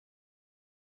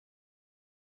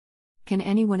Can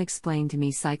anyone explain to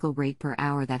me cycle rate per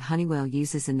hour that Honeywell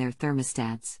uses in their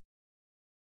thermostats?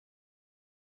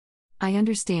 I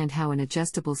understand how an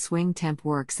adjustable swing temp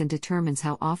works and determines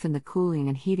how often the cooling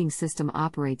and heating system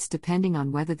operates depending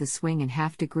on whether the swing in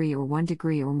half degree or 1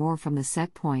 degree or more from the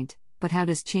set point, but how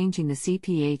does changing the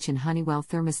CPH in Honeywell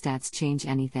thermostats change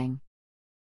anything?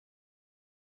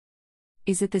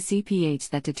 Is it the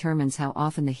CPH that determines how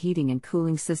often the heating and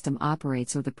cooling system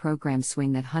operates, or the program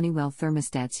swing that Honeywell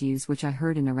thermostats use, which I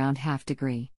heard in around half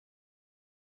degree?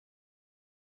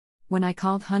 When I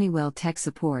called Honeywell tech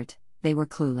support, they were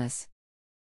clueless.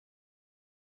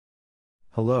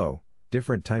 Hello,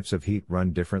 different types of heat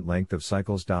run different length of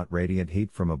cycles. Radiant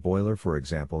heat from a boiler, for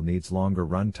example, needs longer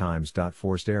run times.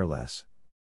 Forced air less.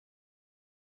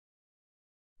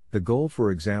 The goal,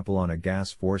 for example, on a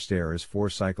gas forced air is 4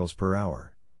 cycles per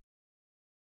hour.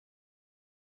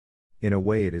 In a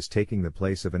way, it is taking the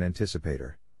place of an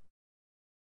anticipator.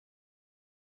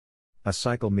 A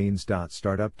cycle means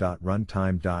start up, run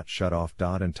time, shut off,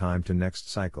 and time to next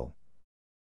cycle.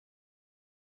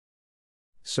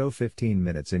 So 15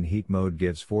 minutes in heat mode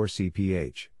gives 4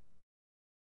 CPH.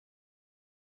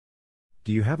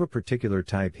 Do you have a particular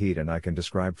type heat, and I can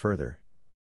describe further?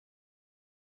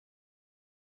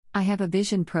 I have a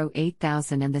Vision Pro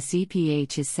 8000 and the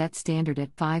CPH is set standard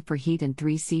at 5 for heat and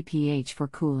 3 CPH for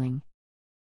cooling.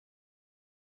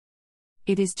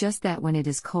 It is just that when it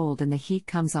is cold and the heat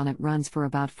comes on, it runs for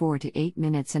about 4 to 8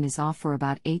 minutes and is off for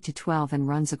about 8 to 12 and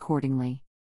runs accordingly.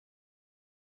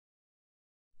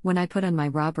 When I put on my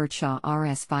Robert Shaw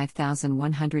RS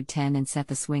 5110 and set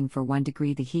the swing for 1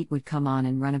 degree, the heat would come on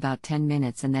and run about 10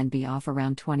 minutes and then be off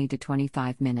around 20 to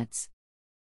 25 minutes.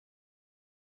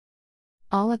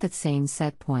 All at the same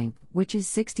set point, which is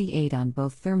 68 on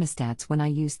both thermostats when I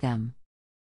use them.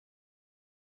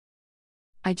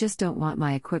 I just don't want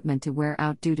my equipment to wear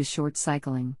out due to short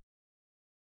cycling.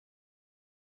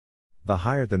 The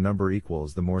higher the number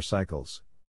equals, the more cycles.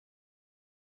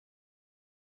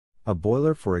 A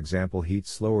boiler, for example, heats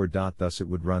slower. Thus it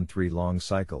would run 3 long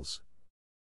cycles.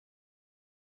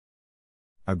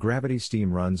 A gravity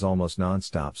steam runs almost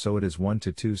non-stop, so it is 1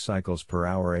 to 2 cycles per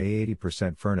hour. A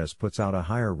 80% furnace puts out a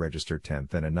higher register temp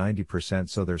than a 90%,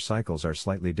 so their cycles are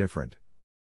slightly different.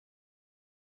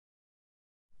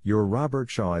 Your Robert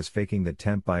Shaw is faking the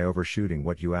temp by overshooting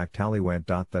what you actually went.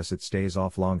 Thus it stays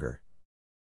off longer.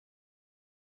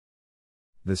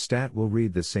 The stat will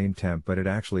read the same temp, but it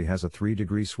actually has a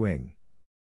 3-degree swing.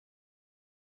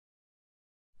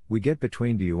 We get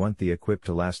between, do you want the equip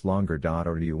to last longer,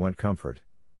 or do you want comfort?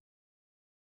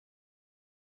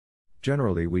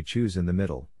 Generally we choose in the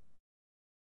middle.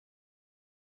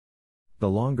 The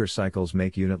longer cycles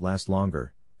make unit last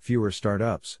longer, fewer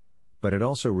startups, but it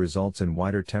also results in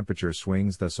wider temperature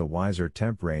swings, thus a wiser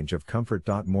temp range of comfort.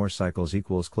 More cycles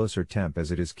equals closer temp,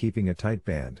 as it is keeping a tight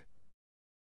band.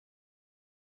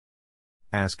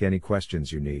 Ask any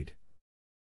questions you need.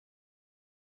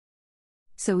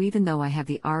 So even though I have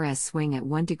the RS swing at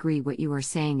 1 degree, what you are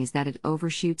saying is that it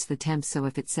overshoots the temp, so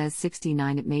if it says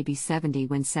 69 it may be 70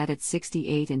 when set at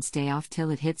 68 and stay off till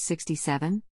it hits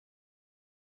 67?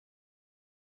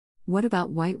 What about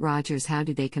White Rogers? How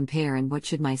do they compare, and what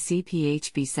should my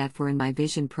CPH be set for in my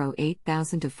Vision Pro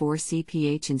 8000 to 4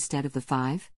 CPH instead of the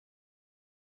 5?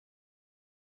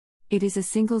 It is a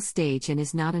single stage and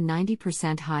is not a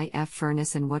 90% high F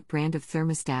furnace. And what brand of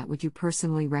thermostat would you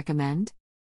personally recommend?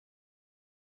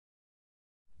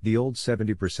 The old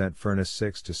 70% furnace,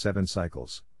 6 to 7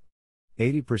 cycles.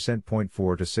 80%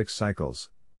 0.4 to 6 cycles.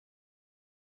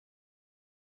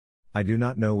 I do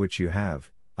not know which you have.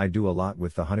 I do a lot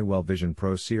with the Honeywell Vision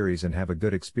Pro series and have a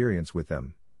good experience with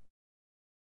them.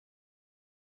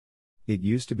 It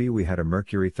used to be we had a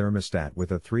mercury thermostat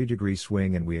with a 3-degree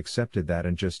swing, and we accepted that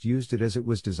and just used it as it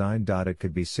was designed. It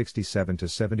could be 67 to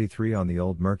 73 on the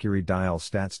old mercury dial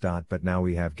stats. But now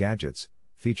we have gadgets,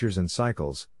 features and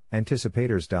cycles,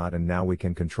 anticipators. And now we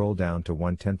can control down to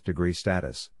 1/10 degree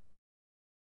status.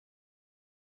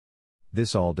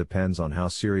 This all depends on how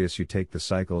serious you take the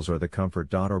cycles or the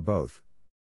comfort. Or both.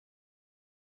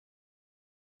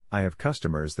 I have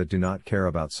customers that do not care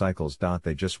about cycles.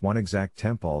 They just want exact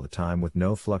temp all the time with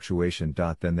no fluctuation.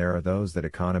 Then there are those that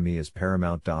economy is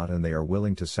paramount. And they are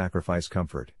willing to sacrifice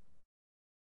comfort.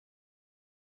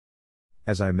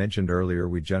 As I mentioned earlier,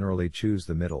 we generally choose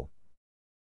the middle.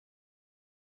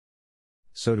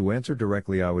 So to answer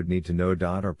directly, I would need to know.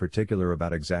 Are particular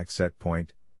about exact set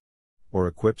point? Or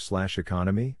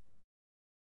equip/economy?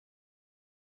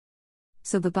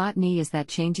 So the botany is that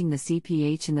changing the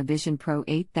CPH in the Vision Pro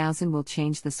 8000 will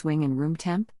change the swing and room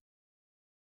temp?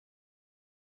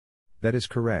 That is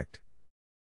correct.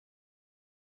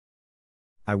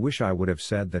 I wish I would have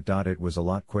said that. It was a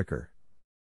lot quicker.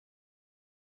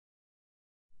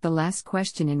 The last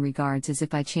question in regards is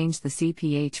if I change the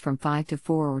CPH from 5 to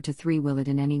 4 or to 3, will it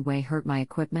in any way hurt my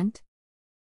equipment?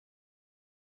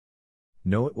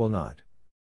 No, it will not.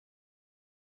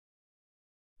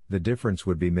 The difference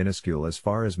would be minuscule as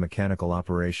far as mechanical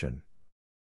operation.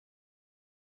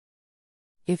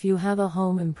 If you have a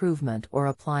home improvement or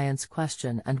appliance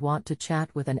question and want to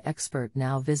chat with an expert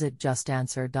now, visit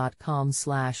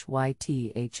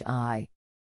justanswer.com/YTHI.